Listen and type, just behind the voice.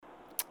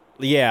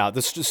Yeah,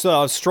 the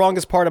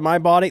strongest part of my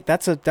body.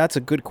 That's a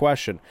good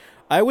question.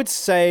 I would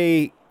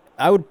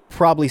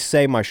probably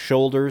say my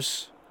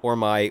shoulders or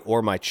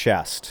my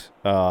chest.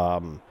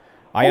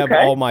 I have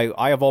Okay.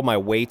 I have all my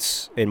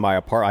weights in my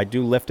apartment. I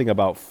do lifting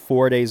about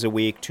 4 days a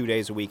week, 2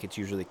 days a week. It's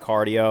usually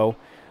cardio,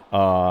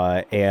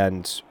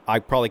 and I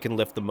probably can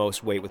lift the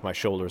most weight with my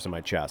shoulders and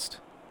my chest.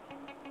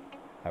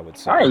 I would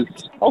say.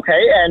 Nice.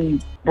 Okay.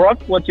 And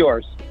Brooke, what's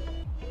yours?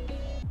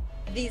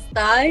 These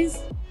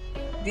thighs,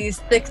 these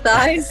thick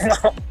thighs,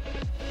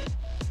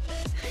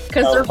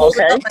 because Oh, they're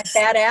holding okay. up my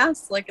fat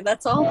ass. Like,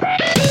 that's all.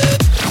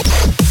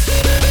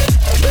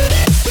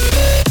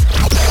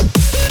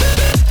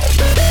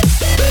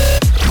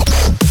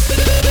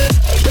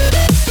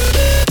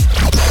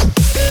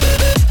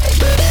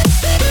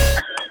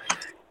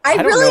 I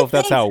don't really know if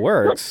that's think, how it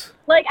works.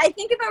 Like, I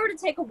think if I were to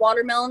take a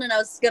watermelon and I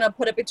was going to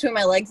put it between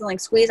my legs and, like,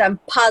 squeeze, I'm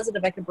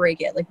positive I could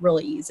break it, like,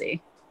 really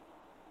easy.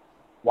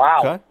 Wow.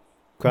 Okay.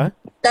 Okay.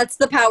 That's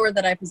the power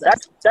that I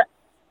possess.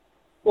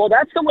 Well,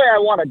 that's the way I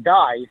want to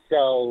die.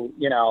 So,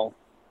 I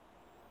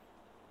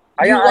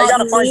You got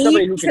to want find me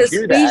somebody who can to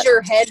do squeeze that.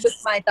 your head with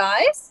my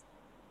thighs?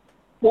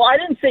 Well, I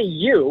didn't say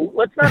you.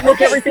 Let's not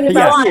make everything Yeah,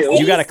 about you.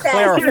 you got to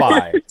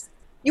clarify.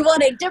 You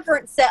want a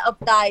different set of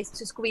thighs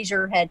to squeeze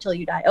your head till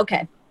you die.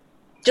 Okay.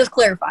 Just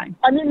clarifying.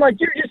 I mean, like,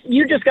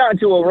 you just got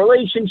into a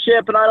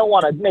relationship, and I don't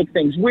want to make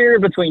things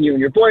weird between you and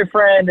your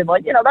boyfriend, and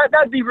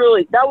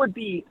that would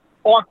be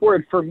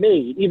awkward for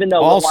me, even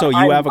though Also,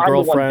 you have a I'm the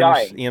one girlfriend,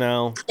 dying.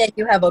 And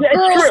you have a Yeah,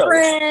 it's true.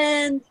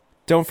 girlfriend.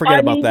 Don't forget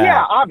about that.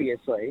 Yeah,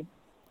 obviously.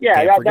 Yeah,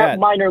 Can't that forget.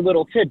 minor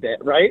little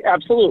tidbit, right?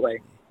 Absolutely.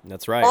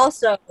 That's right.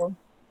 Also,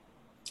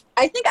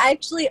 I think I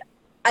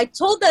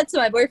told that to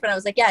my boyfriend. I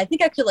was like, yeah, I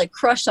think I could like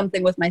crush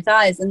something with my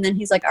thighs. And then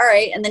he's like, all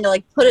right. And then he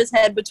like put his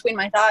head between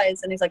my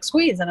thighs and he's like,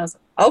 squeeze. And I was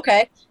like, okay.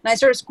 And I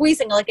started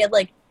squeezing like at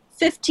like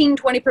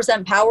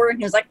 15-20% power. And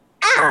he was like,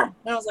 ah.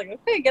 And I was like,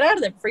 okay, get out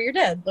of there before you're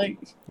dead. Like,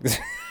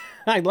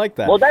 I like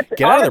that. Well,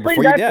 Get out of there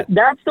before you're dead.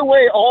 That's the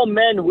way all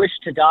men wish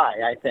to die,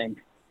 I think.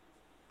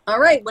 all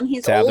right, when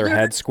he's To have older. their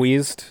head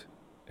squeezed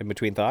in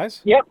between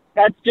thighs? Yep,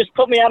 that's just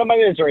put me out of my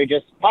misery.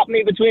 Just pop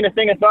me between a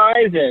thing of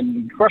thighs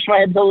and crush my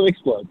head until it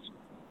explodes.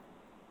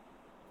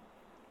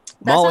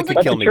 Molly could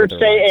Let kill the me church with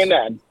her say legs.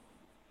 amen.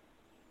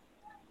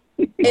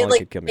 It Molly like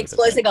could kill me with her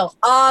explodes and legs.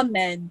 go,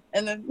 amen.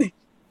 And then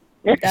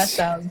that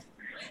sounds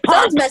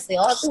messy.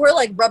 I'll have to wear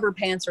like rubber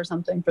pants or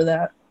something for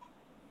that.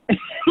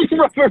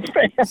 Rubber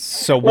pants.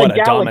 So Like what, a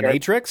Gallagher.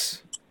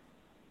 dominatrix?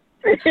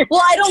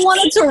 Well, I don't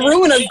want it to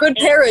ruin a good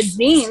pair of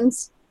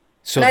jeans.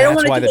 So And I don't that's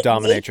wanna why do the it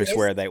dominatrix naked.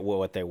 wear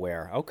what they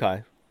wear.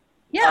 Okay.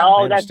 Yeah.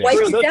 Oh, that's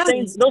understand. true. Wipe it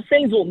down. Those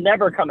things will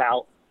never come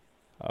out.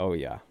 Oh,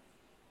 yeah.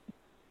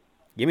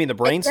 You mean the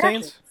brain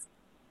Exactly. stains?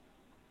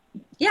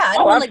 Yeah, I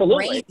don't Oh, want like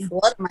absolutely. rain and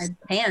blood in my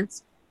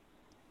pants.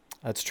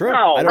 That's true.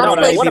 No, I don't no, know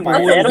no, many what people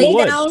about who that? lay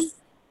would. down.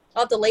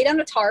 I'll have to lay down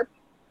a tarp,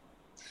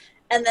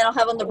 and then I'll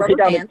have on the rubber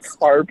Get down pants,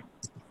 the carb.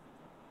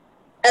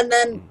 and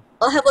then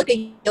I'll have like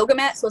a yoga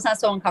mat so it's not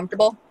so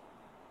uncomfortable,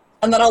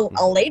 and then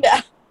I'll lay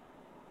down,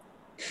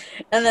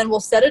 and then we'll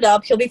set it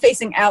up. He'll be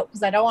facing out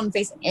because I don't want him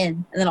facing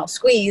in, and then I'll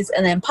squeeze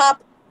and then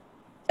pop,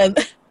 and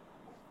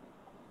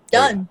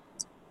done.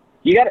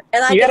 You got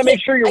And I to get make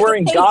paid- sure I you're get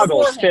wearing paid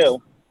goggles beforehand.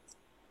 too.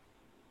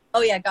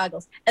 Oh yeah,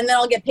 goggles, and then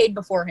I'll get paid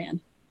beforehand.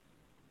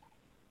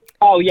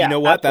 Oh yeah, You know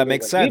what? That absolutely.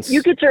 makes sense.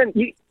 You could turn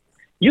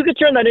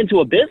that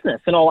into a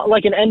business and all,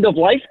 like an end of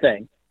life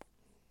thing.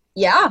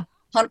 Yeah,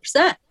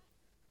 100%.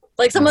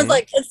 Like someone's Mhm.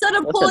 like, instead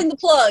of Listen. pulling the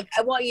plug,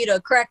 I want you to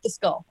crack the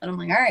skull, and I'm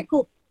like, all right,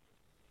 cool.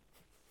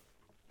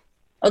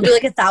 I'll do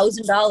like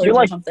 $1,000 You're or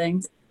like-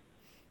 something.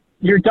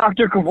 You're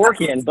Dr.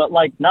 Kevorkian, but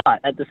like not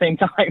at the same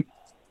time.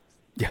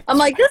 I'm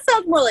like, this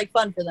sounds more like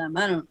fun for them.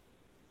 I don't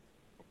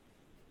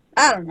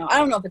know. I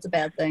don't know if it's a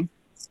bad thing.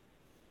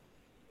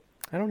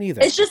 I don't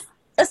either. It's just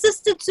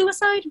assisted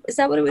suicide. Is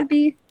that what it would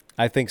be?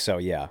 I think so,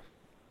 yeah.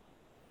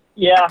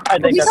 Yeah, I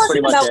think we that's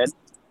pretty talking much about- it.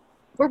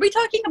 Were we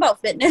talking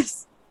about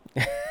fitness?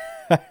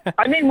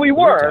 I mean, we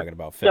We're were. talking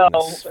about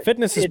fitness.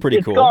 Fitness is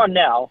pretty cool. It's gone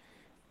now.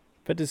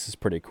 Fitness is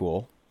pretty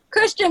cool.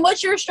 Christian,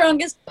 what's your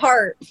strongest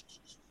part?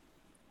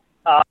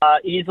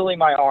 Easily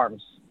my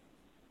arms.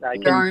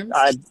 Your arms?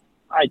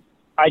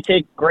 I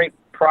take great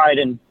pride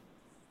in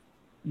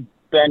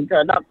bend.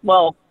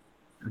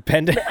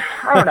 Bend.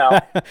 I don't know.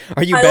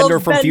 Are you I Bender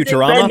love from bending-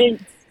 Futurama?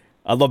 Bending.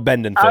 I love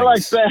bending things. I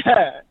like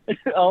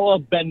I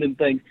love bending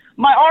things.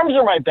 My arms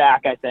or my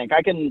back. I think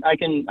I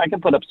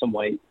can put up some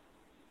weight.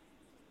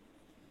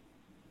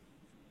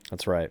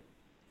 That's right.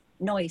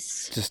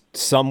 Noise. Just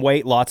some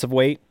weight, lots of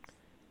weight,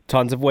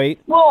 tons of weight.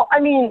 Well, I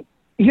mean,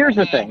 here's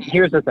the thing.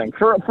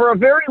 For a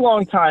very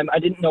long time, I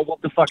didn't know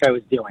what the fuck I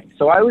was doing.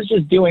 So I was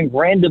just doing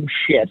random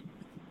shit.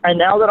 And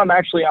now that I'm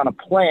actually on a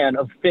plan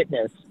of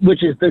fitness,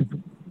 which is the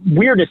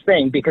weirdest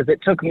thing because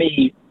it took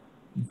me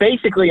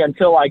basically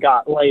until I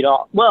got laid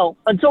off. Well,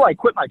 until I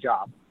quit my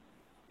job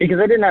because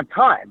I didn't have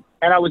time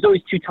and I was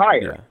always too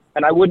tired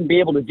and I wouldn't be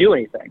able to do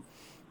anything.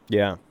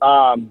 Yeah.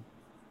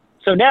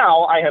 So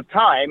now I have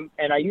time,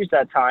 and I use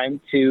that time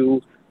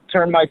to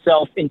turn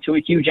myself into a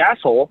huge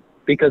asshole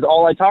because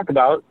all I talk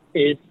about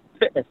is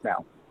fitness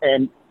now.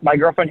 And my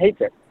girlfriend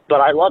hates it,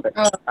 but I love it.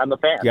 I'm a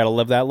fan. You got to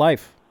live that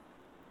life.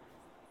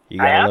 You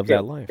got to live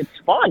that life. It's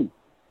fun.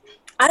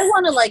 I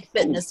want to like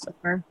fitness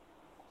more.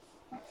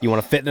 You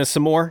want to fitness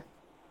some more?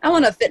 I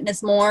want to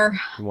fitness more.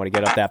 You want to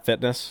get up that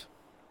fitness?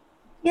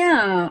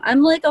 Yeah,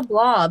 I'm like a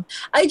blob.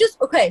 I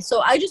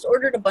just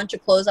ordered a bunch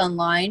of clothes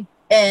online,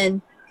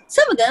 and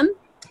some of them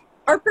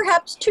are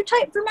perhaps too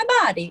tight for my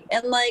body.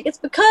 And like, it's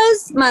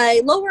because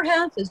my lower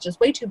half is just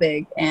way too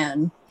big,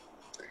 and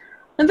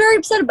I'm very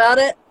upset about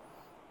it.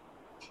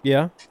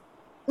 Yeah.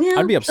 Yeah,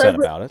 I'd be upset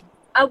about it.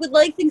 I would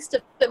like things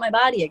to fit my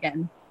body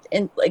again,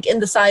 in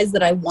the size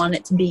that I want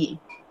it to be.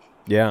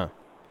 Yeah.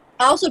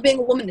 Also, being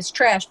a woman is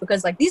trash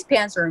because like these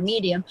pants are a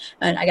medium,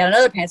 and I got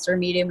another pants that are a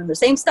medium in the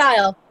same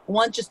style.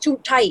 One's just too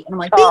tight, and I'm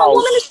like, being a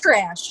woman is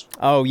trash.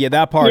 Oh yeah,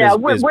 that part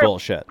is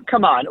bullshit.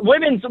 Come on,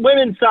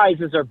 women's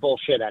sizes are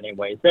bullshit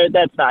anyways.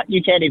 That's not.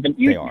 You can't even.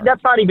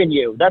 That's not even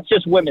you. That's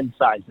just women's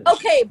sizes.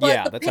 Okay, but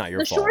yeah, that's not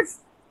your fault.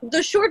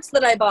 The shorts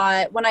that I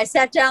bought, when I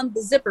sat down,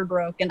 the zipper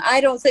broke, and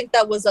I don't think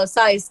that was a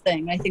size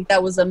thing. I think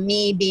that was a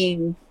me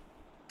being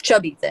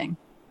chubby thing.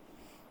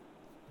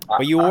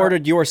 But you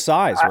ordered your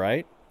size,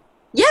 right?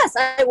 Yes,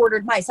 I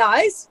ordered my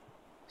size.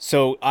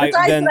 So I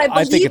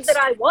think that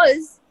I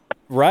was.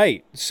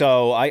 Right.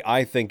 So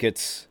I think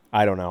it's,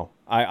 I don't know.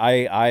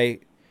 I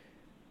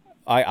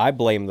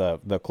blame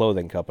the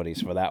clothing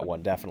companies for that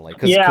one, definitely.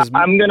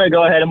 I'm going to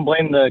go ahead and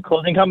blame the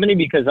clothing company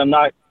because I'm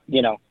not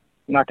going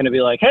to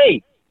be like,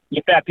 hey,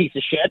 you fat piece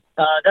of shit.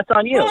 That's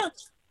on you.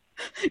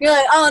 You're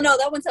like, oh no,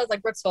 that one sounds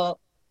like Brooke's fault.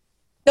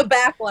 The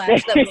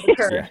backlash that would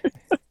occur. Yeah.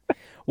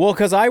 Well,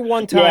 because I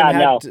one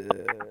time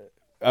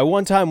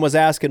was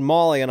asking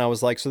Molly, and I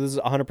was like, so this is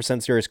a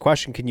 100% serious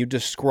question. Can you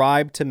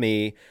describe to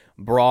me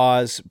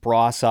bra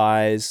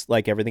size,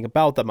 like everything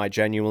about them? I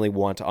genuinely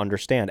want to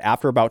understand.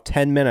 After about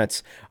 10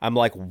 minutes, I'm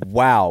like,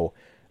 wow.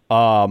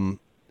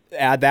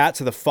 Add that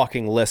to the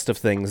fucking list of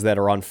things that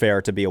are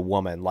unfair to be a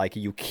woman. Like, are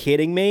you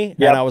kidding me?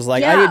 Yep. And I was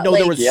like, I didn't know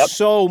there was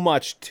so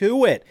much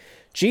to it.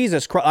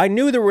 Jesus Christ. I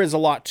knew there was a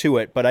lot to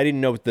it, but I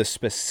didn't know the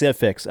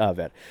specifics of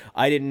it.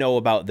 I didn't know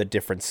about the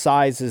different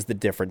sizes, the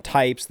different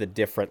types, the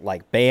different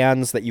like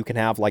bands that you can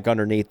have like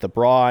underneath the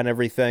bra and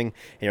everything.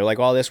 And you're like,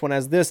 oh, this one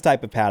has this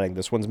type of padding.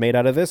 This one's made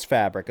out of this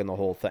fabric and the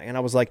whole thing. And I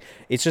was like,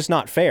 it's just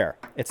not fair.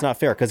 It's not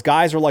fair. Because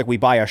guys are like, we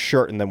buy a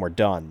shirt and then we're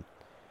done.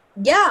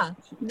 Yeah.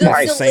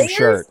 Same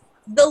shirt.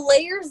 The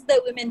layers that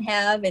women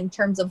have in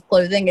terms of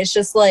clothing is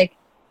just like,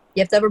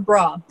 you have to have a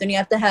bra. Then you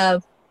have to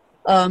have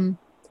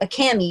a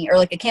cami or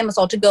like a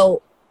camisole to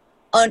go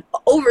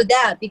over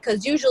that,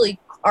 because usually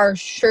our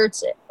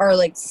shirts are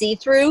like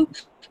see-through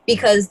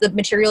because the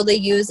material they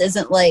use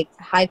isn't like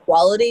high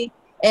quality,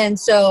 and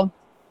so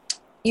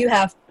you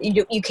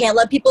can't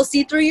let people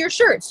see through your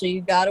shirt, so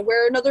you got to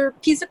wear another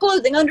piece of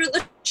clothing under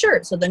the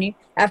shirt. So then you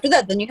have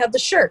the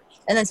shirt,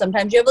 and then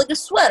sometimes you have like a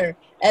sweater,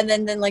 and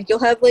then like you'll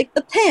have like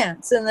the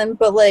pants, and then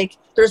but like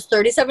there's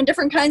 37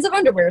 different kinds of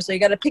underwear, so you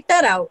got to pick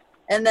that out,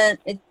 and then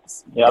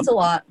it's a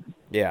lot.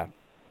 Yeah.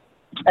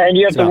 And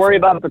you have to worry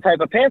about the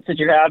type of pants that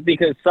you have,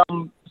 because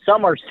some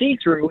are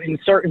see-through in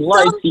certain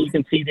lights, so you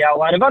can see the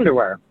outline of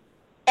underwear.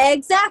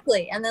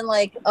 Exactly. And then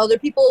like other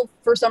people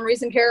for some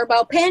reason care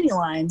about panty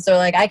lines. So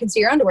like, I can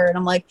see your underwear, and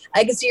I'm like,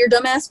 I can see your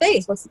dumbass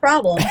face. What's the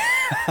problem?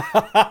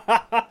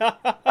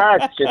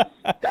 That's just,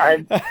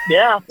 that's a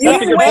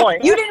good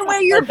point. You didn't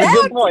wear your bag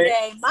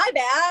today. My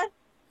bad.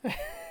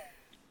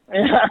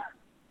 Yeah.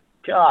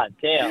 God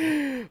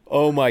damn.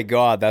 Oh my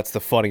God, that's the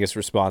funniest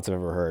response I've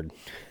ever heard.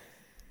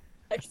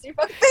 I see your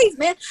fucking face,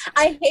 man.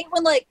 I hate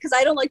when because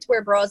I don't like to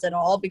wear bras at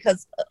all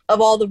because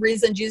of all the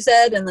reasons you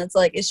said, and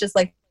it's just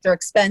like they're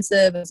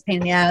expensive, it's a pain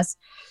in the ass.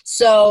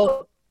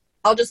 So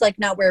I'll just like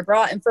not wear a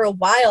bra. And for a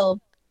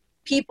while,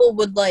 people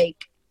would I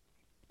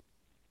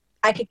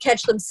could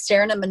catch them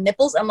staring at my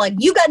nipples. I'm like,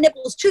 you got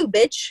nipples too,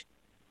 bitch.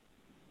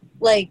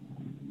 Like,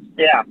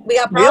 yeah, we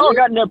got problems. We all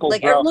got nipples.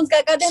 Like, bro. Everyone's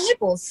got goddamn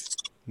nipples.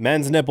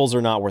 Men's nipples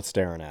are not worth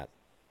staring at.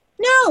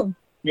 No.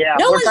 Yeah,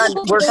 no we're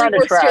kind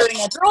of trash.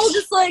 Staring at. They're all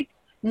just like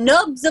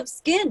nubs of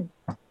skin.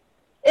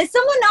 Is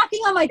someone knocking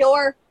on my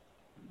door?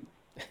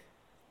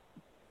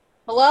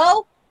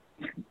 Hello?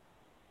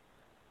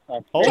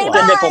 Okay,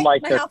 the nipple my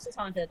house is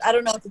haunted. I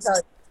don't know what to tell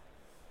you.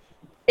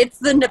 It's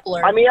the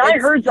nippler. I mean, I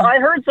heard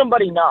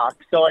somebody knock,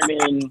 so I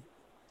mean,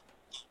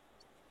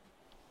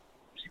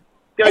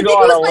 gonna go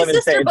out on a limb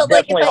and say it's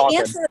definitely haunted.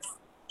 Answer,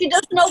 she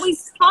doesn't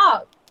always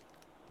talk.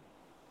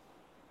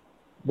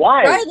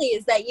 Why? Riley,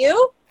 is that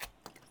you?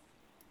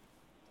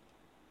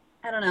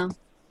 I don't know.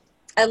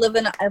 I live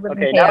in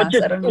chaos. Now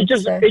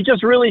it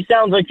just really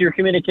sounds like you're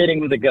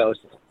communicating with a ghost.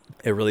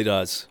 It really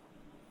does.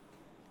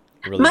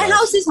 My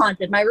house is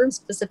haunted. My room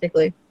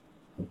specifically.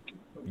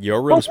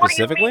 Your room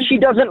specifically? She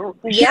doesn't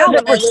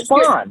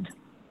respond.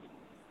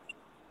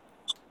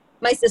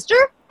 My sister?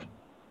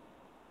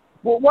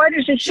 Well, why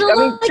does she?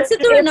 She'll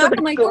sit there and knock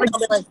on my door. I'll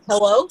be like,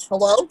 hello,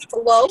 hello,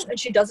 hello, and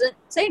she doesn't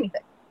say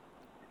anything.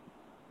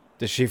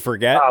 Does she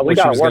forget what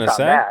she was going to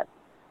say? That.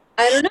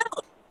 I don't know.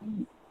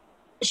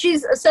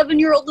 She's a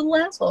 7-year-old little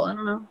asshole. I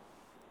don't know.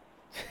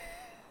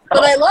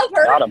 But I love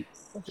her. Got him.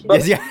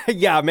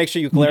 Yeah, make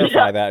sure you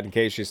clarify that in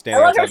case she's I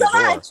standing love her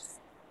outside so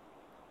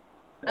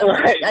the door.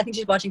 much. I think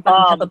she's watching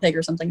fucking Peppa Pig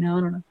or something now.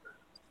 I don't know.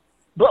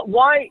 But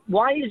why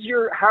is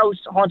your house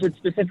haunted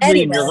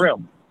specifically in your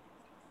room?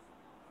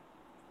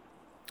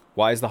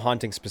 Why is the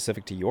haunting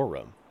specific to your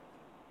room?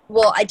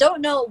 Well, I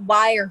don't know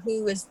why or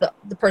who is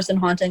the person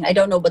haunting. I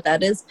don't know what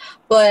that is.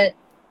 But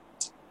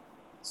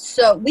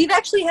so we've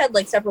actually had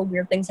like several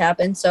weird things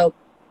happen. So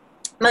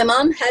my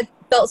mom had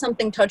felt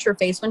something touch her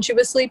face when she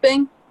was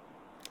sleeping.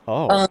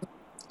 Oh.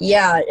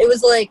 Yeah, it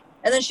was like,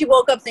 and then she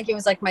woke up thinking it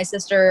was like my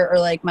sister or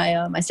like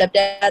my my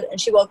stepdad, and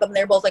she woke up and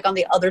they were both like on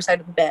the other side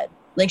of the bed.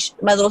 Like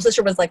my little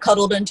sister was like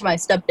cuddled into my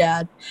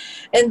stepdad,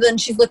 and then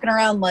she's looking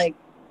around like,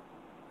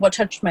 what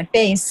touched my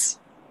face?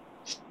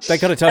 They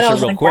could have touched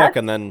her real quick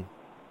and then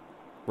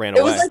ran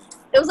away.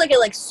 It was like it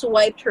like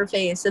swiped her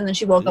face, and then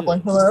she woke up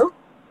like, hello?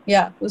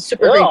 Yeah, it was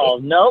super creepy.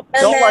 creepy. Nope.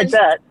 Don't like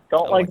that.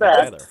 Don't like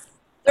that. Either.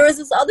 There was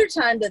this other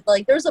time that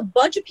like there was a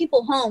bunch of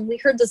people home. We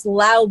heard this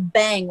loud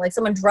bang, like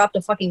someone dropped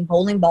a fucking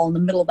bowling ball in the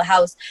middle of the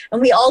house,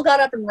 and we all got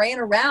up and ran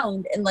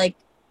around and like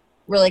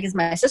we're like, is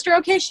my sister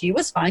okay? She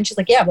was fine. She's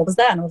like, yeah, what was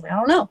that? And I was like, I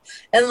don't know.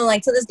 And then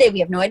like to this day we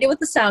have no idea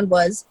what the sound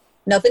was.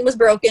 Nothing was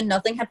broken,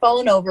 nothing had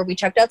fallen over. We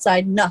checked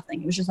outside,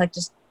 nothing. It was just like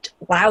just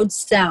loud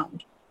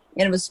sound.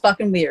 And it was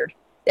fucking weird.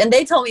 And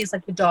they tell me it's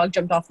like the dog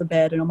jumped off the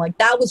bed, and I'm like,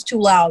 that was too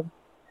loud.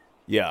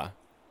 Yeah.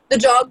 The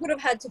dog would have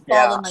had to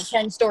fall in like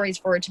 10 stories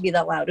for it to be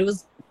that loud. It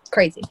was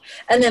crazy.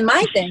 And then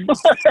my thing,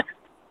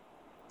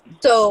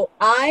 so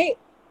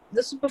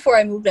this was before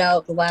I moved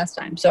out the last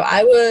time. So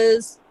I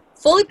was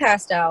fully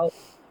passed out.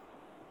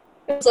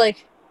 It was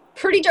like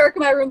pretty dark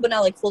in my room, but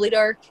not like fully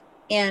dark.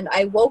 And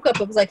I woke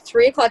up, it was like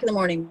 3 o'clock in the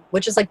morning,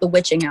 which is like the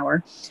witching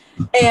hour.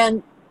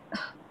 And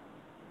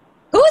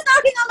who's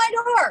knocking on my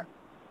door?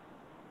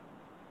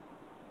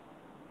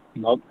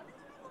 Nope.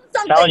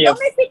 Something. Don't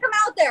make me come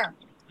out there.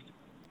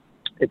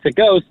 It's a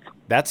ghost.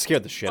 That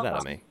scared the shit out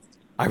of me.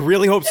 I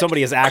really hope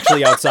somebody is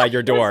actually outside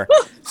your door.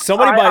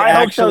 Somebody might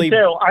actually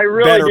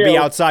better be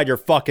outside your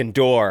fucking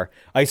door.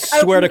 I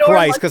swear to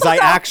Christ, because I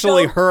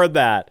actually heard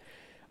that.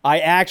 I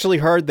actually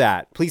heard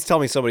that. Please tell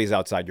me somebody's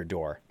outside your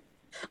door.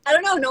 I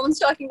don't know. No one's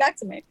talking back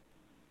to me.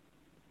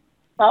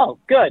 Oh,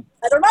 good.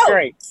 I don't know.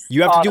 Great.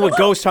 You have to do what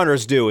ghost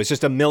hunters do. It's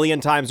just a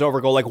million times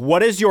over. Go like,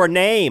 what is your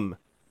name?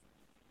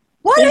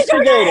 What is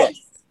your name?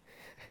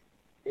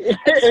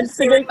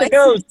 Instigate the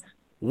ghost.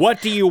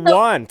 What do you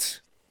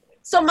want?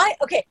 So my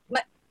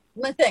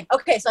thing.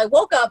 Okay, so I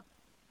woke up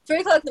 3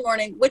 o'clock in the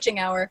morning, witching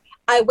hour.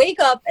 I wake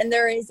up and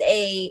there is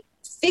a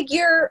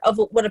figure of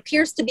what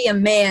appears to be a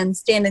man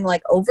standing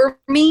like over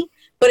me,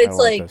 but it's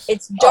like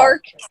it's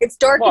dark. It's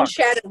dark and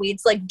shadowy.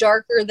 It's like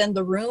darker than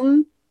the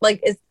room. Like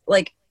it's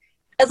like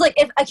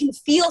if I can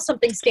feel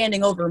something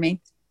standing over me.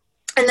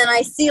 And then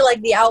I see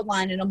like the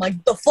outline and I'm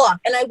like, the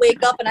fuck? And I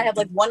wake up and I have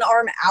like one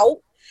arm out.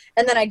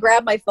 And then I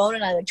grab my phone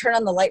and I like turn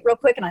on the light real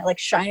quick and I like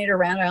shine it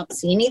around. I don't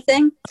see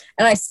anything.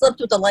 And I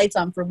slept with the lights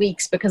on for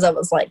weeks because I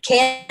was like,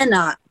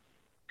 cannot.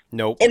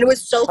 Nope. And it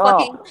was so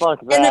fucking. Fuck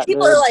that, and then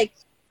people are like,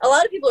 a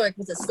lot of people are like,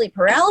 was it sleep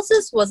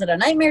paralysis? Was it a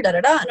nightmare? Da da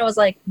da. And I was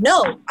like,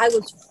 no, I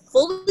was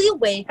fully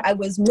awake. I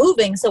was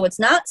moving, so it's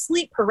not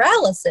sleep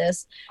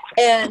paralysis.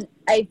 And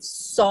I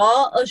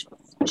saw a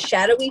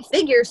shadowy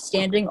figure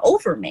standing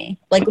over me,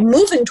 like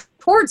moving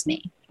towards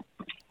me.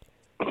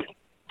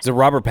 Is it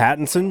Robert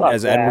Pattinson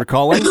as Edward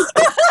Cullen?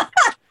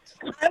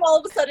 I'm all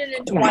of a sudden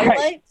in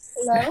Twilight.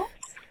 Hello?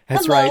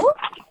 That's right.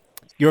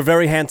 You're a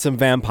very handsome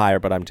vampire,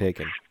 but I'm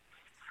taken.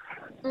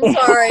 I'm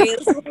sorry.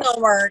 This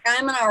doesn't work.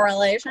 I'm in a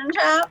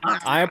relationship.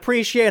 I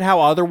appreciate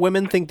how other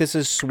women think this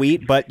is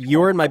sweet, but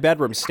you're in my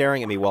bedroom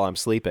staring at me while I'm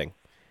sleeping.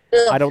 Ugh.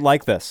 I don't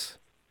like this.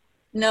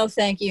 No,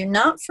 thank you.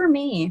 Not for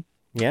me.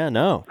 Yeah,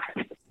 no.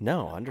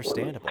 No,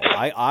 understandable.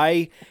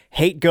 I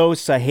hate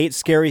ghosts. I hate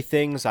scary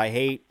things. I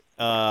hate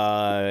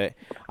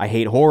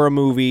horror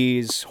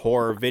movies,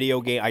 horror video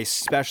games. I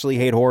especially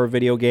hate horror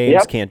video games.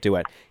 Yep. Can't do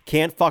it.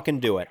 Can't fucking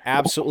do it.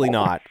 Absolutely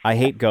not. I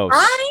hate ghosts.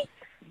 I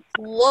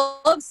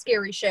love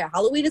scary shit.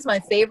 Halloween is my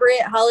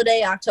favorite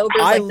holiday. October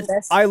is like the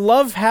best. I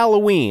love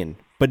Halloween,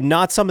 but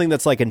not something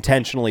that's like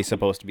intentionally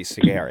supposed to be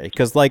scary.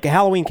 Because like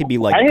Halloween can be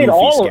like I hate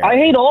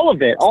all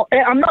of it.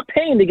 I'm not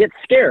paying to get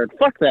scared.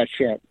 Fuck that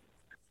shit.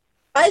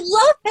 I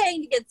love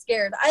paying to get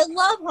scared. I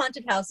love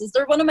haunted houses.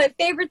 They're one of my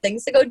favorite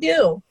things to go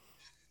do.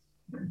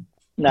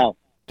 No.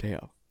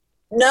 Damn.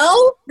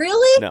 No?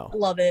 Really? No. I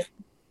love it.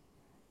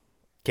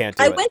 Can't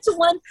do it. I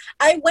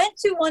went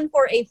to one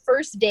for a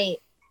first date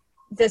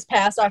this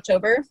past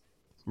October.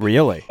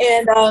 Really?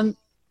 And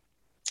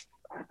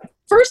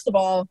first of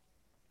all,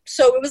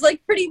 so it was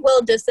like pretty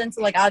well distanced,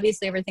 and like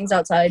obviously everything's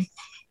outside.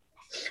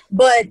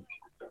 But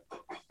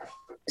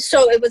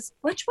so it was,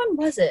 which one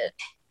was it?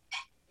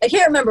 I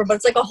can't remember, but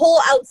it's like a whole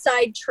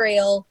outside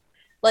trail.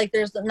 Like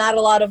there's not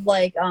a lot of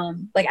like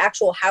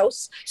actual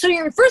house. So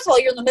first of all,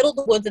 you're in the middle of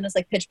the woods and it's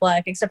like pitch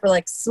black, except for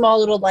like small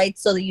little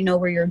lights so that you know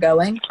where you're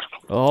going.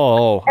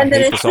 Oh, and I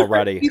hate this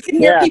already. You can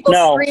hear people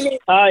screaming.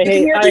 I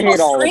hate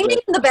screaming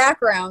in the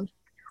background.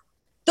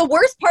 The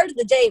worst part of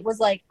the date was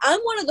like, I'm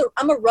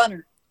a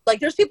runner. Like,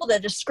 there's people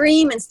that just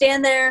scream and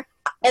stand there,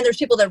 and there's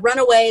people that run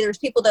away. There's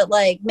people that,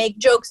 like, make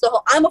jokes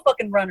I'm a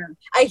fucking runner.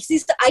 I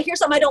hear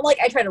something I don't like,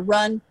 I try to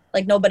run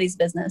like nobody's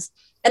business.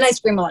 And I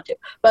scream a lot, too.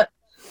 But,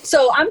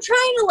 so I'm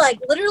trying to, like,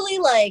 literally,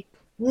 like,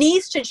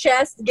 knees to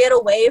chest get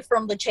away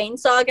from the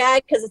chainsaw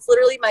guy, because it's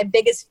literally my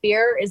biggest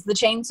fear is the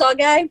chainsaw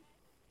guy.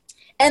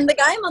 And the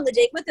guy I'm on the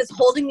date with is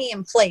holding me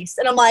in place.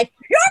 And I'm like,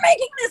 you're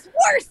making this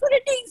worse than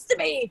it needs to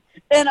be.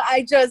 And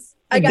I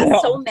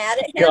got so mad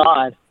at him.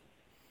 God.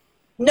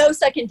 No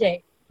second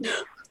date.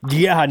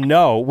 Yeah,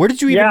 no. Where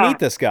did you even meet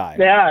this guy?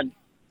 Yeah.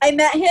 I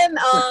met him,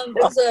 it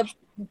was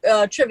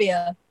a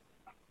trivia.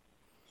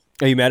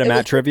 Oh, you met him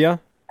at trivia?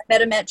 I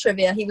met him at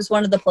trivia. He was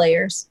one of the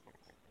players.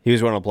 He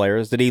was one of the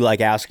players. Did he,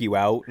 like, ask you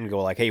out and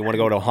go, like, hey, you want to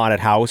go to a haunted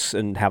house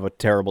and have a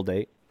terrible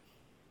date?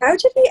 How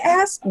did he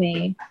ask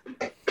me?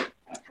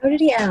 How did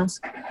he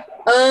ask?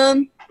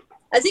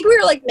 I think we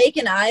were, like,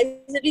 making eyes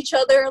at each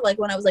other, like,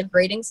 when I was, like,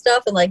 grading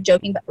stuff and, like,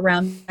 joking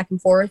around back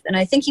and forth. And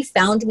I think he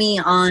found me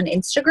on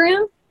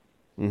Instagram.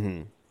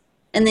 Mm-hmm.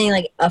 And then he,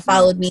 like,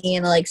 followed me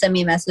and, like, sent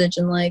me a message.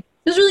 And, like,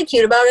 he was really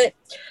cute about it.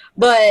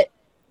 But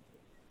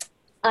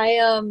I,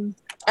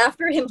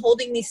 after him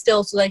holding me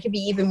still so that I could be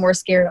even more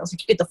scared, I was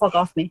like, you get the fuck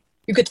off me.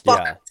 You get the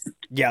fuck.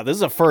 Yeah, this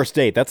is a first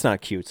date. That's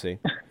not cutesy.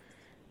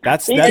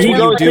 That's He what you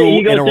goes do to-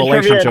 he goes in a to trivia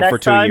relationship for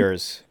next 2 time.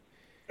 years.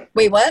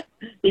 Wait, what?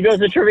 He goes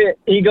to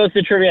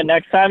trivia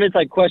next time. It's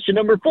like question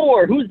number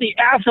 4. Who's the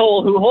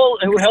asshole who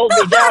held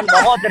me down in the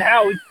haunted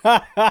house?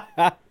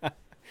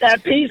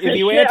 That piece of If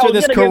you shit. answer I was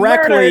this gonna get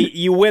correctly, murdered.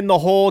 you win the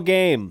whole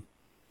game.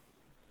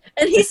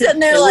 And he's sitting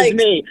there It like,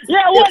 was me.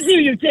 Yeah, it was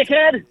you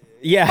dickhead.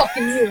 Yeah.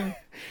 fucking you.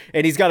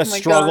 And he's got to Oh my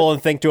struggle God.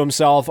 and think to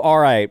himself, all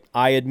right,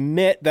 I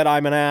admit that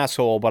I'm an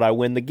asshole, but I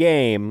win the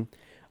game.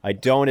 I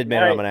don't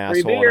admit I'm an Right, free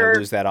asshole, and beer. I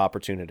lose that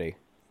opportunity.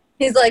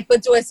 He's like,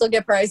 but do I still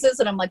get prizes?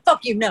 And I'm like,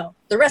 fuck you, no.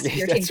 The rest of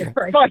your team That's gets right.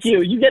 prizes. Fuck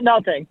you. You get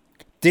nothing.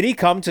 Did he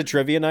come to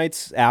trivia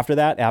nights after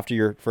that, after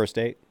your first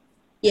date?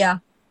 Yeah.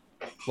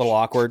 A little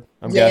awkward,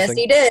 I'm Yes, guessing.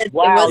 he did.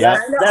 Wow, it was Yeah.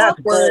 kind of that's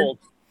awkward. bold.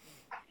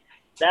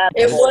 That's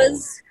It bold.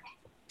 was.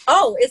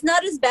 Oh, it's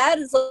not as bad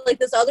as like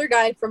this other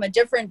guy from a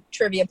different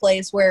trivia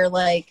place where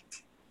like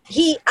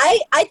I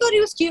thought he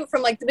was cute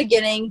from like the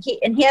beginning. He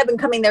had been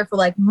coming there for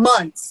like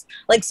months,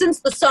 like since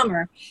the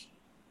summer,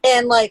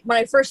 and like when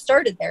I first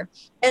started there,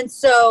 and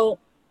so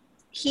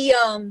he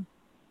always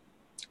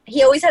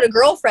had a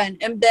girlfriend,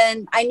 and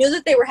then I knew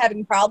that they were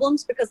having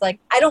problems because like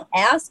I don't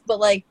ask, but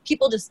like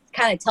people just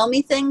kind of tell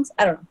me things.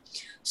 I don't know.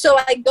 So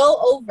I go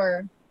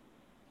over.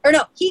 Or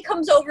no, he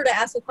comes over to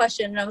ask a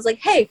question, and I was like,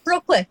 hey,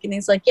 real quick. And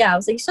he's like, yeah. I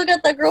was like, you still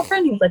got that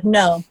girlfriend? He was like,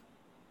 no,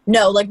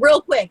 like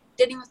real quick.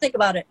 Didn't even think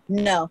about it.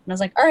 No. And I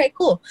was like, all right,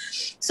 cool.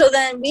 So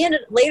then we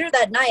ended, later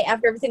that night,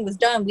 after everything was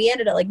done, we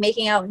ended up like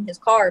making out in his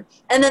car.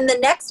 And then the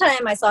next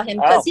time I saw him,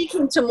 because he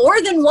came to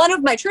more than one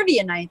of my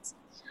trivia nights,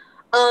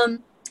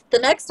 the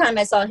next time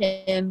I saw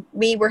him,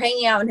 we were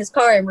hanging out in his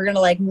car, and we're going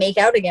to like make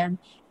out again.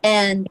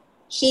 And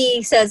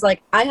he says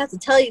like, I have to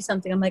tell you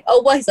something. I'm like,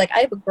 oh, what? He's like, I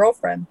have a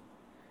girlfriend.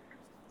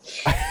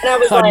 And I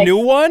was A like, new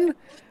one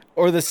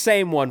or the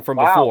same one from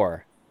Wow.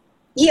 before?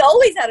 he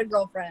always had a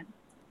girlfriend.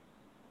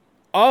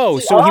 Oh,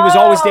 so he was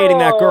always dating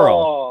that girl.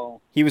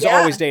 Oh. He was Yeah.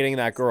 always dating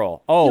that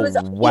girl. Oh, He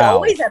wow.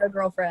 always had a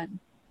girlfriend.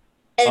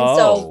 And Oh.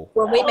 so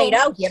when we made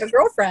out, he had a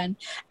girlfriend.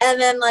 And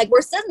then like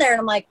we're sitting there, and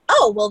I'm like,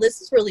 oh, well,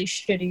 this is really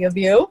shitty of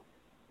you.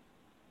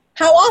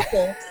 How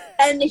awful.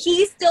 And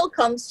he still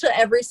comes to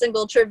every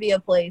single trivia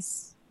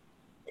place.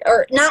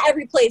 Or not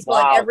every place, but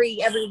Wow. like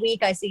every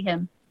week I see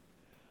him.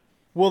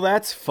 Well,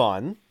 that's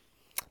fun.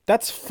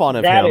 That's fun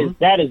of That him. is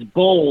that is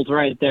bold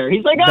right there.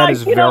 He's like, That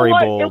is you know very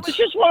what? bold. It was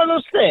just one of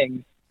those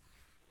things.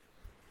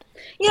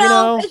 You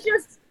know, it's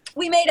just,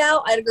 we made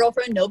out. I had a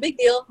girlfriend. No big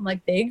deal. I'm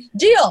like, big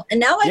deal. And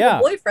now I have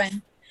a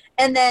boyfriend.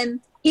 And then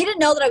he didn't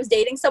know that I was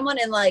dating someone.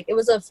 And like, it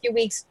was a few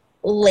weeks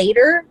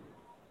later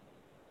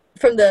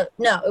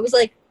it was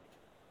like,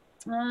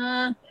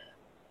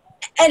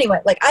 anyway,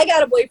 like I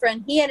got a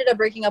boyfriend. He ended up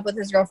breaking up with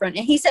his girlfriend.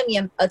 And he sent me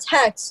a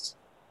text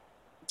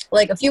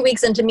like a few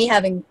weeks into me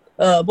having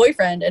a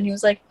boyfriend. And he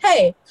was like,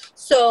 hey,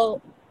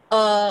 so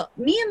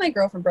me and my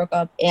girlfriend broke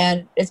up,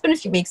 and it's been a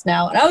few weeks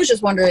now, and I was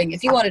just wondering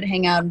if you wanted to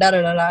hang out and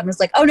da-da-da-da. And I was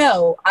like, oh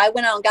no, I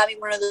went out and got me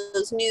one of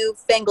those new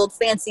fangled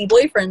fancy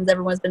boyfriends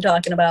everyone's been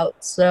talking about,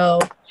 so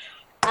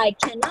I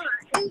cannot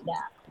do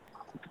that.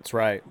 That's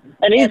right.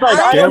 And he's And like,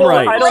 I Damn don't know,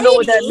 right. I don't know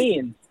what that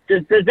means.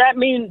 Does that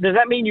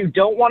mean you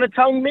don't want to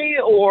tongue me,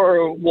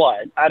 or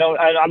what?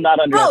 I'm not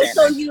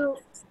understanding.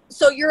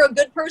 So you're a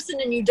good person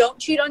and you don't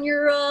cheat on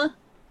your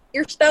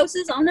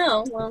spouses? Oh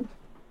no, well,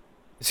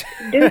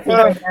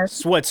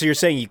 What, so you're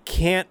saying you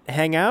can't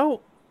hang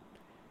out?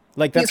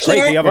 Like, that's You great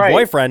that you have a can't?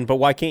 boyfriend, but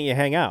why can't you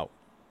hang out?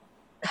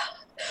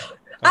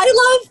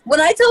 I love when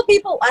I tell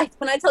people,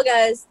 when I tell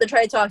guys that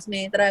try to talk to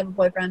me that I have a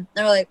boyfriend,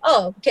 they're like,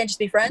 oh, can't just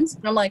be friends?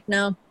 And I'm like,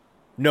 no.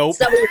 Nope. It's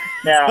not what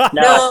No,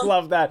 no. No.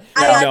 Love that.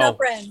 I got no. no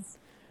friends.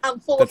 I'm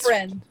full of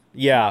friends.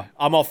 Yeah,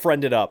 I'm all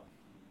friended up.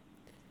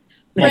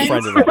 I'm all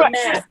Friends friended up. to the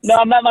max. No,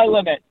 I'm at my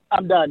limit.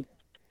 I'm done.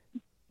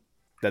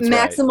 That's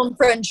Maximum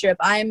friendship.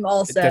 I'm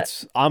all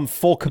set. I'm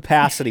full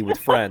capacity with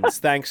friends.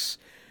 Thanks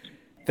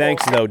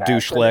though,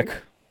 douchelick.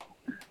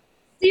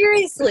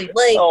 Seriously,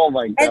 like, oh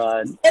my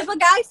god. If a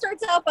guy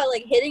starts out by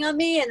like hitting on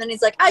me and then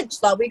he's like, I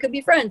just thought we could be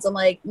friends, I'm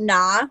like,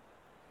 nah.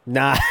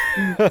 Nah.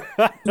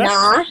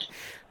 Nah.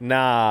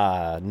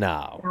 Nah.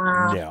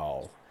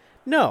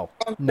 No.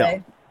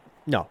 Okay.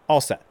 No.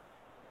 All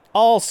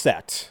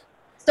set.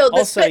 So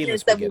the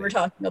fitness that we were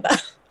talking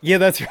about. Yeah,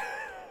 that's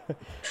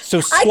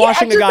so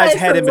squashing a guy's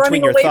head in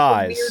between your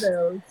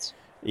thighs.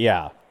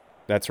 Yeah,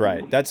 that's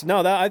right.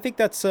 I think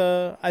that's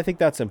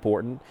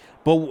important.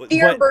 But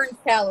fear burns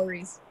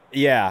calories.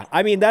 Yeah,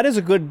 I mean that is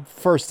a good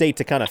first date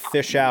to kind of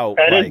fish out.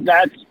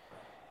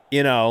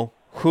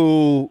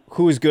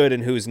 Who's good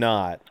and who's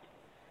not.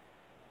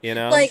 You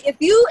know, like if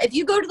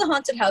you go to the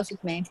haunted house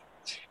with me,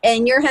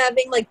 and you're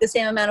having like the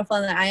same amount of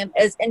fun that I am,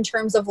 as in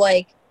terms of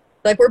like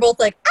we're both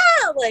like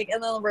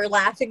and then we're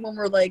laughing when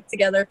we're like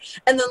together,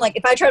 and then like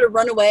if I try to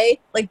run away,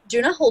 like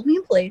do not hold me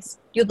in place.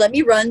 You let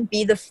me run,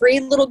 be the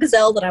free little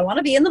gazelle that I want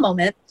to be in the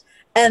moment,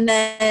 and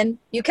then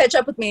you catch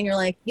up with me and you're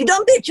like, you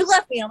dumb bitch, you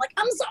left me. And I'm like,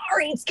 I'm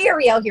sorry, it's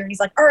scary out here. And he's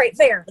like, all right,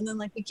 fair. And then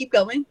like we keep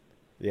going.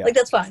 Yeah, like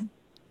that's fine.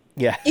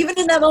 Yeah. Even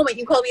in that moment,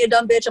 you call me a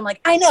dumb bitch. I'm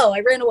like, I know,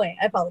 I ran away.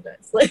 I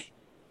apologize. Like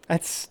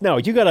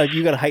you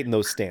gotta heighten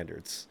those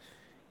standards.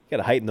 You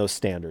gotta heighten those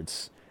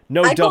standards.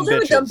 No I dumb bitches. I called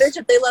them a dumb bitch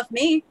if they left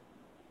me.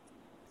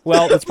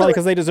 Well, that's probably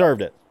because they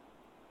deserved it.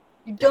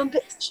 You dumb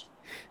bitch.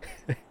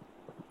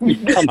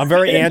 I'm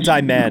very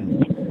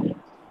anti-men.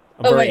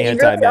 I'm very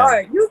anti-men. Really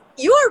are.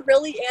 You are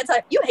really anti.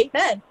 You hate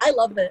men. I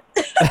love it.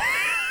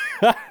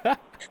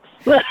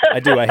 I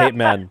do. I hate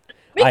men.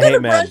 We I go hate to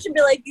men. brunch and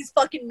be like, these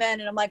fucking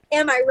men, and I'm like,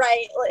 am I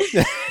right?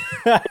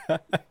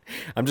 Like,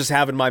 I'm just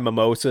having my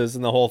mimosas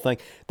and the whole thing.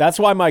 That's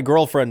why my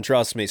girlfriend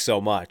trusts me so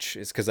much.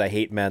 It's because I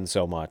hate men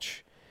so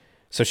much.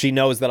 So she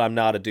knows that I'm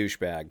not a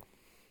douchebag.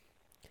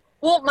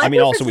 Well,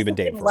 also we've been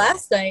dating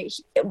last night.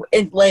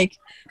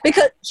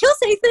 Because he'll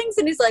say things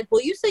and he's like,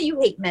 well, you say you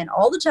hate men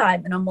all the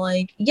time. And I'm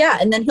like, yeah.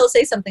 And then he'll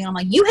say something. And I'm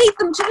like, you hate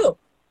them too.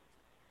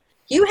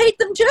 You hate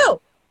them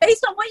too.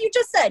 Based on what you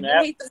just said, you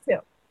hate them too.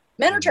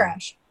 Men are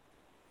trash.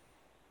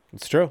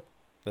 It's true.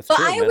 That's but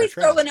true. I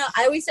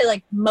always say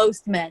like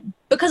most men,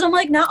 because I'm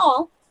like, not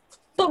all,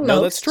 but most.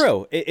 No, that's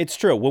true. It's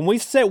true.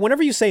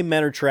 Whenever you say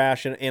men are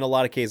trash, in a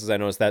lot of cases, I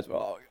notice that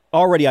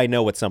already I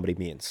know what somebody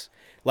means.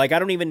 Like, I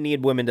don't even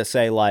need women to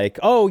say, like,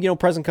 oh,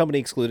 present company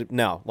excluded.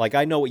 No, like,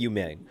 I know what you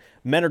mean.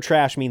 Men are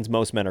trash means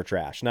most men are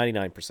trash.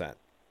 99%,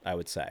 I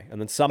would say.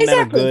 And then some men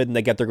are good and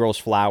they get their girls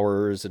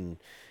flowers and,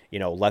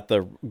 let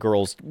the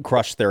girls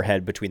crush their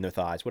head between their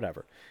thighs,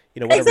 whatever.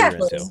 Whatever you're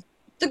into.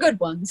 The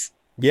good ones.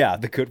 Yeah,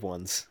 the good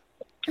ones.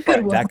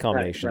 That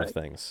combination of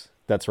things.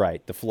 That's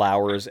right. The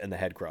flowers and the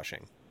head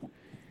crushing.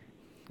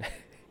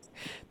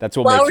 That's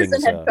what flowers makes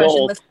things... and head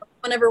crushing, that's what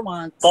one ever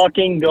wants.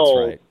 Fucking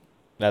gold.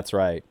 That's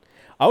right.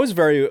 I was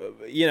very,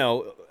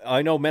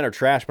 I know men are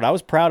trash, but I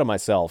was proud of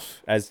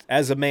myself as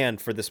a man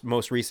for this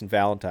most recent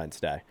Valentine's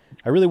Day.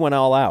 I really went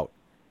all out.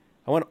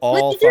 I went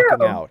all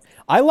fucking out.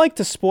 I like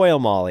to spoil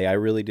Molly. I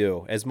really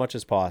do, as much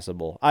as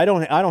possible. I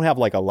don't have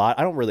like a lot.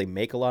 I don't really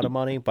make a lot of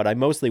money, but I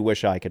mostly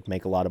wish I could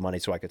make a lot of money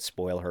so I could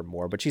spoil her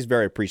more. But she's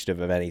very appreciative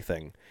of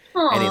anything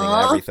and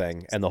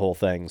everything, and the whole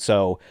thing.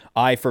 So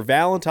for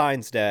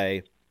Valentine's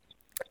Day,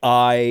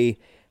 I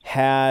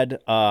had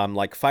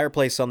like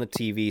fireplace on the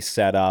TV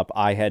set up.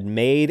 I had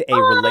made a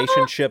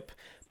relationship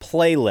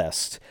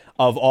playlist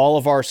of all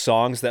of our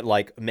songs that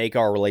like make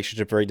our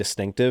relationship very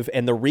distinctive.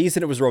 And the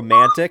reason it was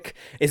romantic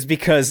is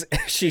because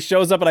she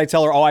shows up and I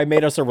tell her, I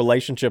made us a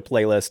relationship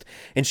playlist.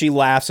 And she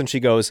laughs and she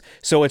goes,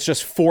 so it's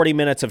just 40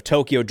 minutes of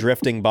Tokyo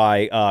Drifting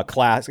by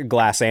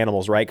Glass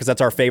Animals, right? Because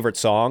that's our favorite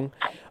song.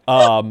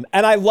 And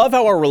I love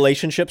how our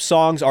relationship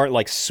songs aren't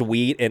like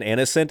sweet and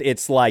innocent.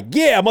 It's like,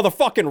 yeah,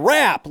 motherfucking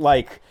rap.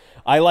 Like,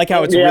 I like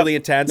how it's really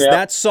intense. Yep.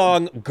 That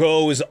song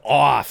goes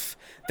off.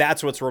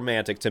 That's what's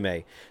romantic to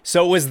me.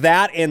 So it was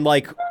that in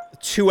like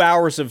 2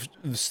 hours of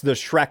the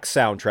Shrek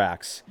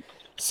soundtracks.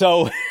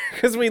 So,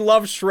 because we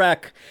love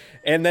Shrek.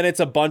 And then it's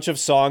a bunch of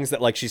songs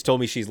that like she's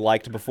told me she's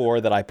liked before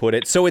that I put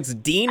it. So it's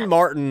Dean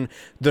Martin,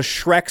 the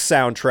Shrek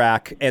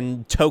soundtrack,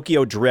 and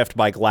Tokyo Drift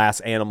by Glass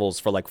Animals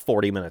for like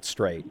 40 minutes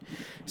straight.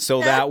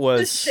 So that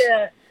was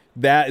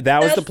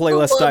that was the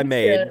playlist I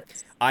made.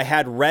 Shit. I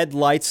had red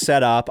lights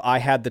set up. I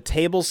had the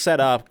table set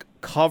up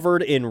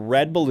covered in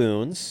red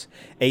balloons,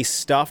 a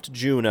stuffed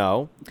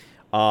Juno.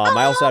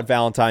 I also had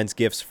Valentine's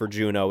gifts for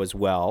Juno as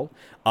well.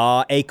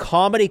 A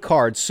comedy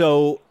card.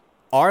 So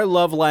our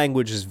love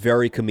language is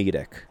very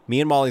comedic. Me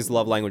and Molly's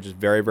love language is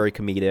very, very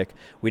comedic.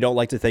 We don't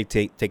like to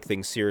take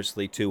things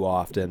seriously too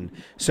often.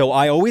 So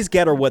I always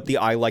get her what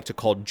I like to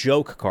call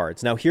joke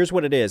cards. Now, here's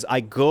what it is.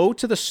 I go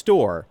to the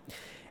store,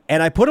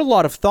 and I put a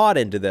lot of thought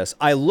into this.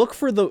 I look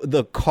for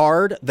the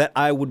card that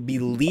I would be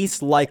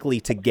least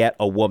likely to get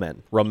a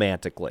woman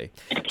romantically.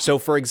 So,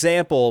 for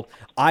example,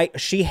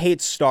 she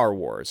hates Star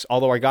Wars,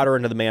 although I got her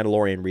into The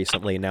Mandalorian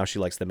recently, and now she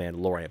likes The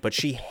Mandalorian. But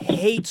she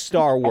hates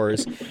Star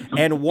Wars,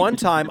 and one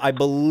time, I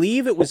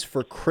believe it was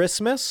for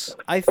Christmas,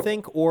 I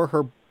think,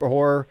 or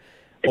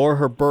or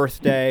her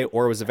birthday,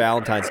 or it was a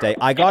Valentine's Day.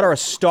 I got her a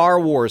Star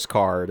Wars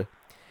card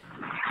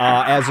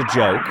as a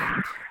joke.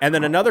 And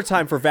then another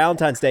time for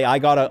Valentine's Day, I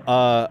got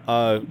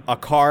a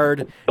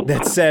card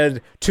that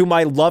said, "To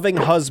my loving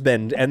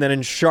husband," and then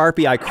in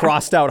Sharpie I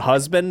crossed out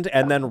husband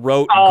and then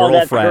wrote girlfriend.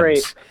 That's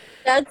great.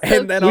 That's so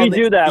And then we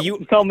do that.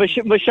 So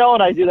Michelle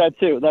and I do that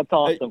too. That's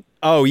awesome.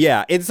 Oh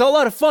yeah, it's a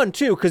lot of fun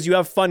too because you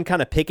have fun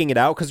kind of picking it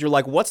out because you're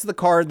like, what's the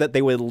card that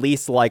they would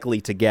least likely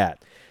to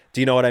get?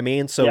 Do you know what I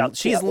mean? So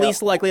she's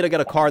least likely to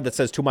get a card that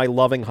says "To my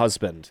loving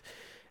husband."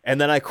 And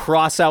then I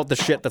cross out the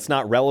shit that's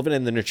not relevant,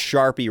 and then in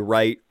Sharpie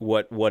write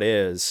what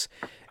is.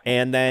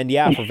 And then,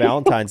 for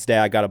Valentine's Day,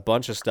 I got a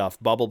bunch of stuff.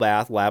 Bubble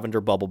bath,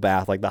 lavender bubble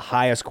bath, like the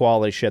highest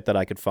quality shit that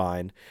I could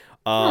find.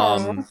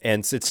 And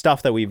it's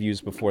stuff that we've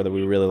used before that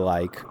we really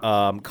like.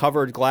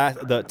 Covered glass,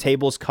 the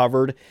table's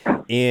covered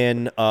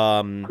in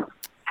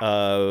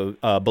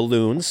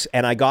balloons,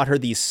 and I got her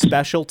these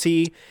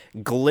specialty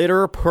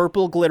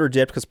purple glitter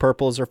dipped, because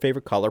purple is her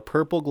favorite color,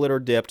 purple glitter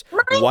dipped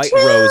white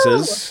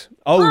roses.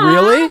 Oh,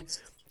 really?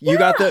 You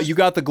got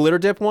the glitter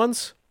dip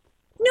ones?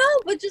 No,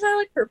 but just I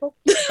like purple.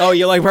 Oh,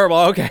 you like purple?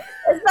 Okay.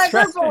 It's like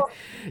purple.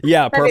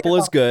 Yeah, purple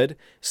is good.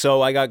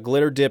 So I got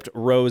glitter dipped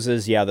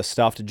roses. Yeah, the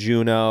stuffed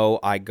Juno.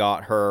 I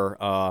got her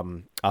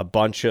a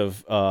bunch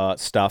of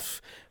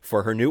stuff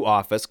for her new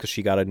office because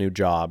she got a new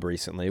job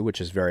recently, which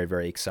is very,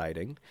 very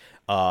exciting.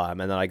 And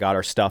then I got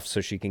her stuff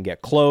so she can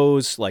get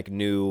clothes, like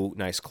new,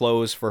 nice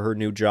clothes for her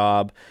new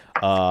job.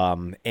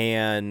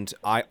 And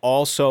I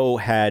also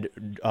had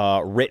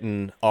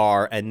written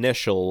our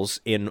initials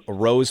in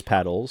rose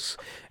petals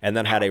and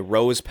then had a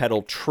rose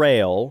petal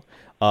trail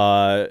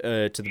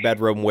to the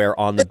bedroom where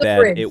on the bed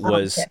fridge. it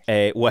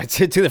was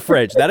to the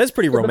fridge. That is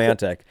pretty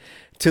romantic.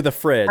 To the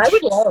fridge. I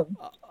would love.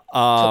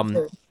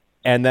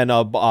 And then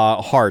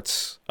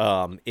hearts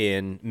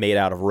made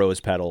out of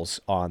rose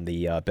petals on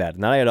the bed.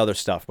 And then I had other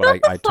stuff,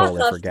 but I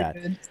totally forget.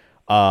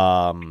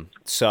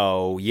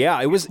 So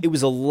yeah, it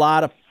was a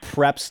lot of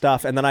prep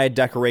stuff, and then I had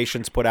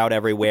decorations put out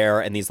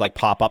everywhere, and these like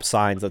pop-up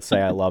signs that say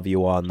 "I love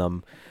you" on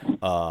them.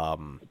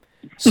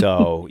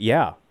 So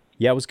yeah,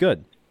 it was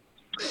good.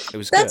 It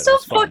was. That's good.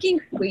 so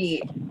fucking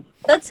sweet.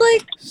 That's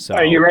like. So,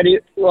 are you ready?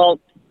 Well,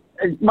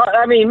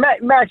 I mean,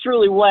 Max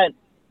really went.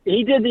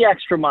 He did the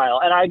extra mile,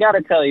 and I got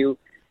to tell you.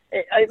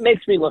 It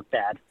makes me look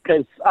bad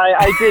because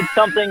I did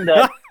something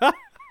that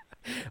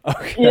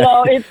okay.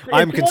 it's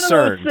I'm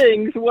concerned.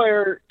 It's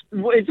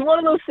one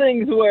of those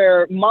things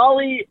where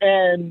Molly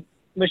and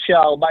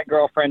Michelle, my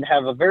girlfriend,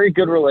 have a very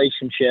good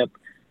relationship,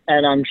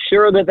 and I'm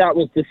sure that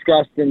was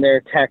discussed in their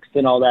text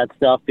and all that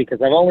stuff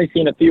because I've only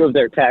seen a few of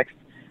their texts,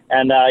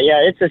 and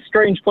it's a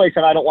strange place,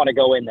 and I don't want to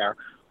go in there.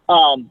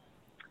 I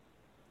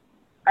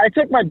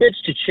took my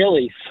bitch to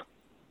Chili's.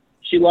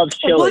 She loves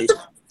Chili's.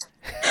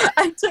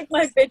 I took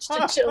my bitch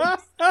to Chili's.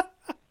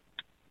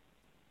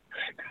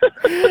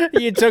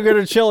 You took her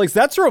to Chili's.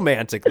 That's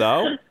romantic,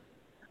 though.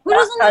 Who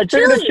doesn't like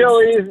took her to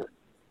Chili's.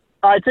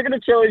 I took her to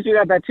Chili's. We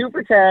got that 2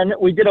 for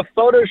 $10. We did a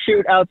photo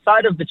shoot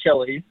outside of the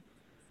Chili's.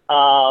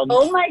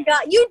 Oh my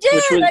God, you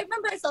did! I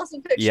remember I saw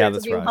some pictures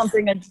of you right.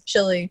 humping a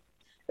chili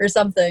or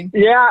something.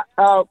 Yeah,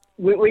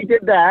 we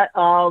did that.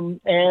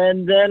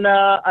 And then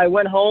I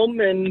went home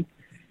and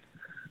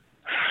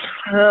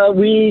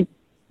we.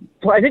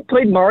 I think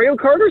played Mario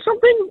Kart or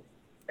something,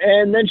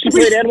 and then she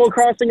played Animal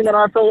Crossing, and then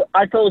I fell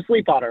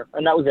asleep on her,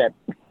 and that was it.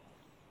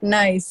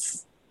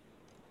 Nice.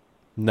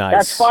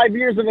 That's 5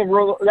 years of a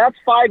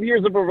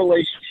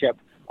relationship.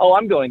 Oh,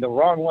 I'm going the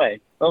wrong way.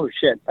 Oh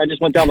shit! I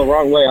just went down the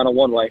wrong way on a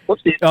one-way.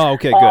 Whoopsie. Oh,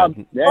 okay,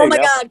 good. Oh my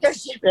God,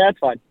 Christian. Yeah, it's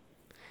fine.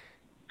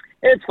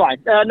 It's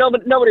fine.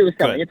 Nobody was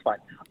coming. Good. It's fine.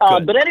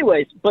 But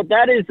anyways,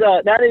 that is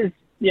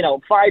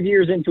 5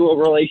 years into a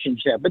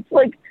relationship. It's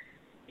like.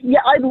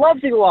 Yeah, I'd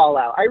love to go all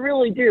out. I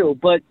really do,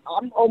 but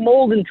I'm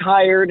old and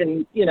tired,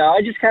 and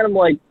I just kind of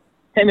like,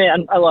 hey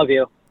man, I love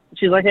you.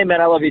 She's like, hey man,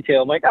 I love you too.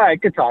 I'm like, all right,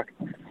 good talk.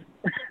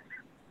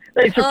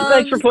 thanks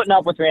for putting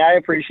up with me. I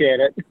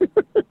appreciate it.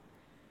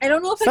 I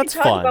don't know if I can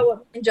talk about what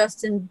me and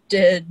Justin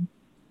did.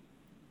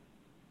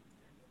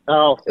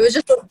 Oh, it was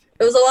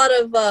a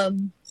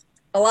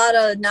lot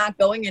of not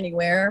going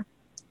anywhere.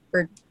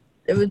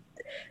 It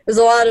was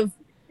a lot of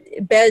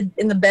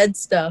in the bed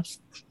stuff.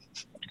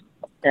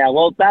 Yeah,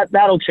 well,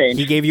 that'll change.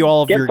 He gave you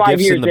all of your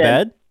gifts in the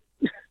bed?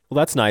 Well,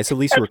 that's nice. At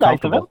least you were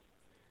comfortable.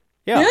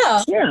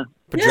 Yeah.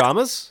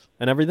 Pajamas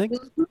and everything?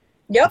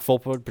 Yep. Full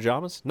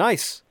pajamas?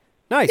 Nice.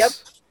 Yep.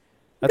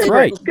 That's good,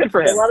 right. Good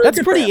for him.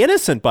 That's pretty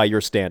innocent by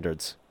your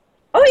standards.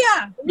 Oh,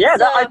 yeah. Yeah,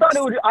 I thought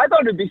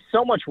it would be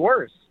so much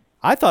worse.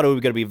 I thought it was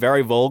going to be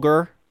very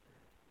vulgar.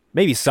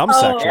 Maybe some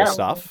sexual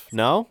stuff.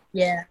 No?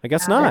 Yeah. I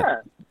guess not.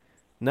 Yeah.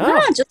 No.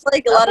 Yeah, just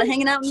like a lot of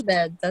hanging out in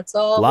bed. That's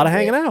all. A lot of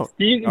hanging out.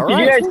 You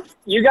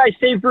guys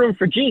save room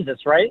for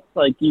Jesus, right?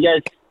 Like you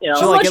guys,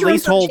 So like at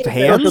least hold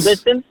hands? Social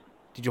distance?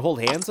 Did you hold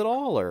hands at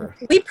all, or?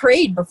 We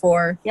prayed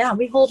before. Yeah,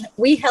 we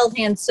held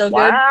hands so good.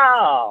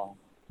 Wow.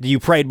 You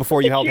prayed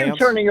before you held hands?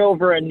 Turning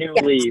over a new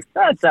leaf.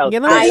 That's outstanding.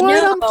 You know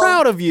what? I'm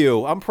proud of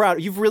you.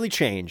 You've really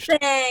changed.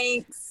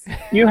 Thanks.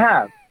 You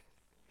have.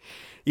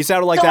 You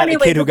sounded like So that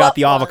anyway, kid who got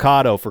the butt plug.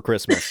 avocado for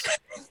Christmas.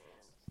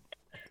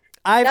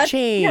 I've That's-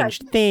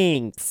 changed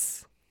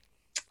things.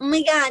 Oh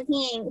my god,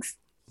 thanks.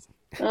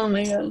 Oh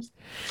my god.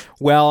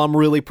 Well, I'm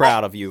really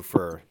proud of you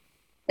for.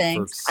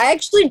 Thanks. I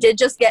actually did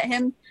just get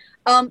him.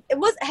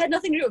 It had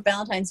nothing to do with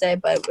Valentine's Day,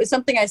 but it was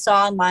something I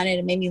saw online and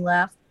it made me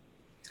laugh.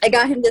 I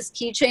got him this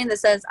keychain that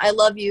says, "I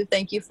love you,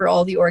 thank you for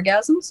all the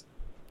orgasms."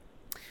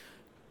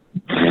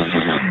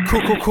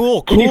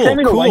 Cool. Can you send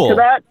me the link to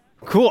that?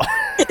 Cool.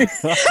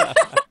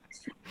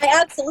 I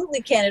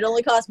absolutely can. It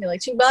only cost me like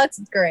 $2. It's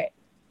great.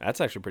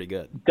 That's actually pretty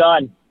good.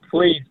 Done.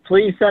 Please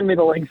send me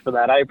the links for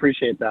that. I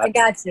appreciate that. I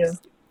got you.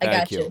 I Thank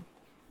got you. you.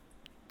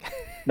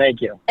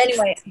 Thank you.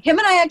 Anyway, him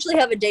and I actually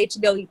have a date to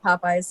go eat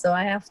Popeyes, so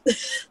I have to.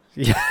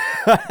 Yeah,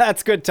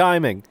 that's good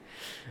timing.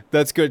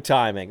 That's good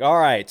timing. All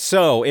right,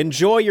 so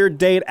enjoy your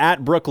date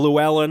at Brooke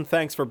Llewellyn.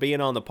 Thanks for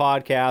being on the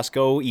podcast.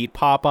 Go eat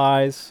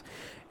Popeyes,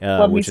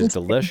 which is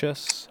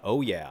delicious.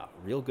 Oh, yeah,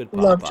 real good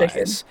Popeyes. Love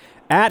chicken.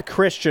 At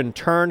Christian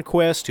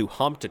Turnquist, who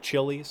humped a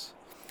Chili's.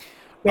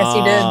 Yes,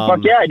 you did. Fuck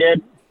yeah, I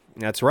did.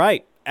 That's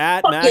right.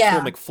 At Fuck Maxwell yeah.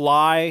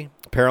 McFly.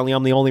 Apparently,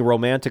 I'm the only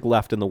romantic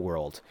left in the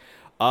world.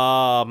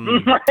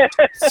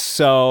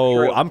 So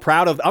True. I'm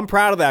proud of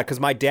that because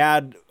my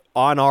dad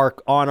on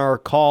our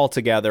call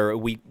together,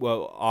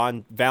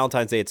 on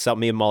Valentine's Day,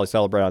 me and Molly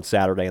celebrate on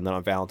Saturday, and then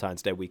on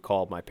Valentine's Day we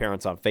called my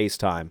parents on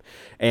FaceTime,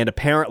 and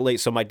apparently,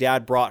 so my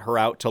dad brought her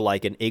out to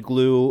like an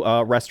igloo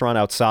restaurant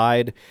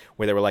outside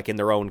where they were like in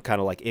their own kind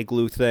of like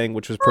igloo thing,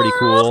 which was pretty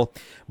cool.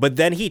 But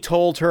then he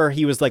told her,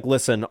 he was like,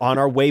 "Listen, on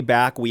our way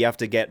back, we have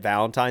to get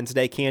Valentine's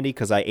Day candy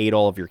because I ate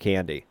all of your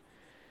candy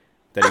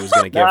that he was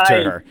going to give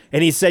to her,"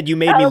 and he said, "You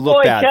made me look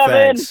Attaboy, bad,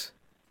 Kevin. thanks."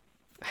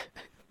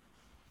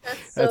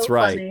 That's so That's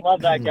right. funny.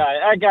 Love that guy.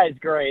 That guy's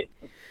great.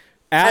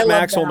 I At love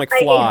Maxwell that.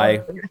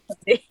 McFly,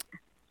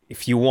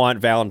 if you want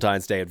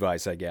Valentine's Day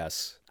advice, I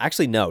guess.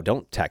 Actually, no,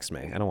 don't text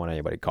me. I don't want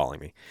anybody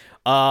calling me.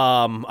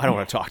 I don't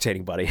want to talk to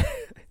anybody.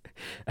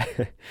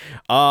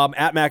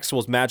 At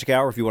Maxwell's Magic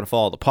Hour, if you want to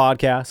follow the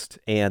podcast.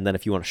 And then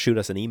if you want to shoot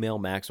us an email,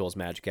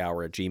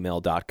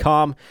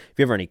 maxwellsmagichour@gmail.com. If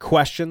you have any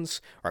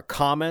questions or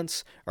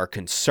comments or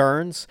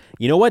concerns,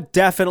 you know what?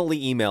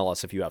 Definitely email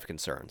us if you have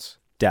concerns.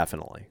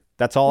 Definitely.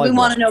 That's all We I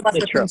want to know about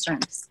It's the true.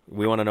 concerns.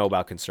 We want to know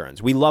about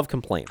concerns. We love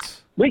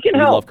complaints. We can We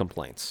help. love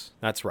complaints.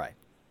 That's right.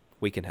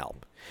 We can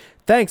help.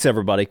 Thanks,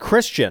 everybody.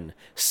 Christian,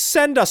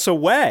 send us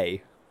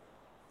away.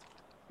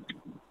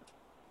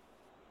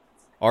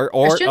 Or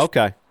Christian?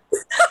 okay.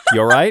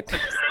 You all right?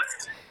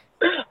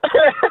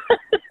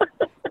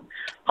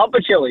 Hump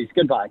a Chili's.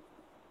 Goodbye.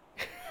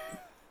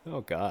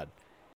 Oh, God.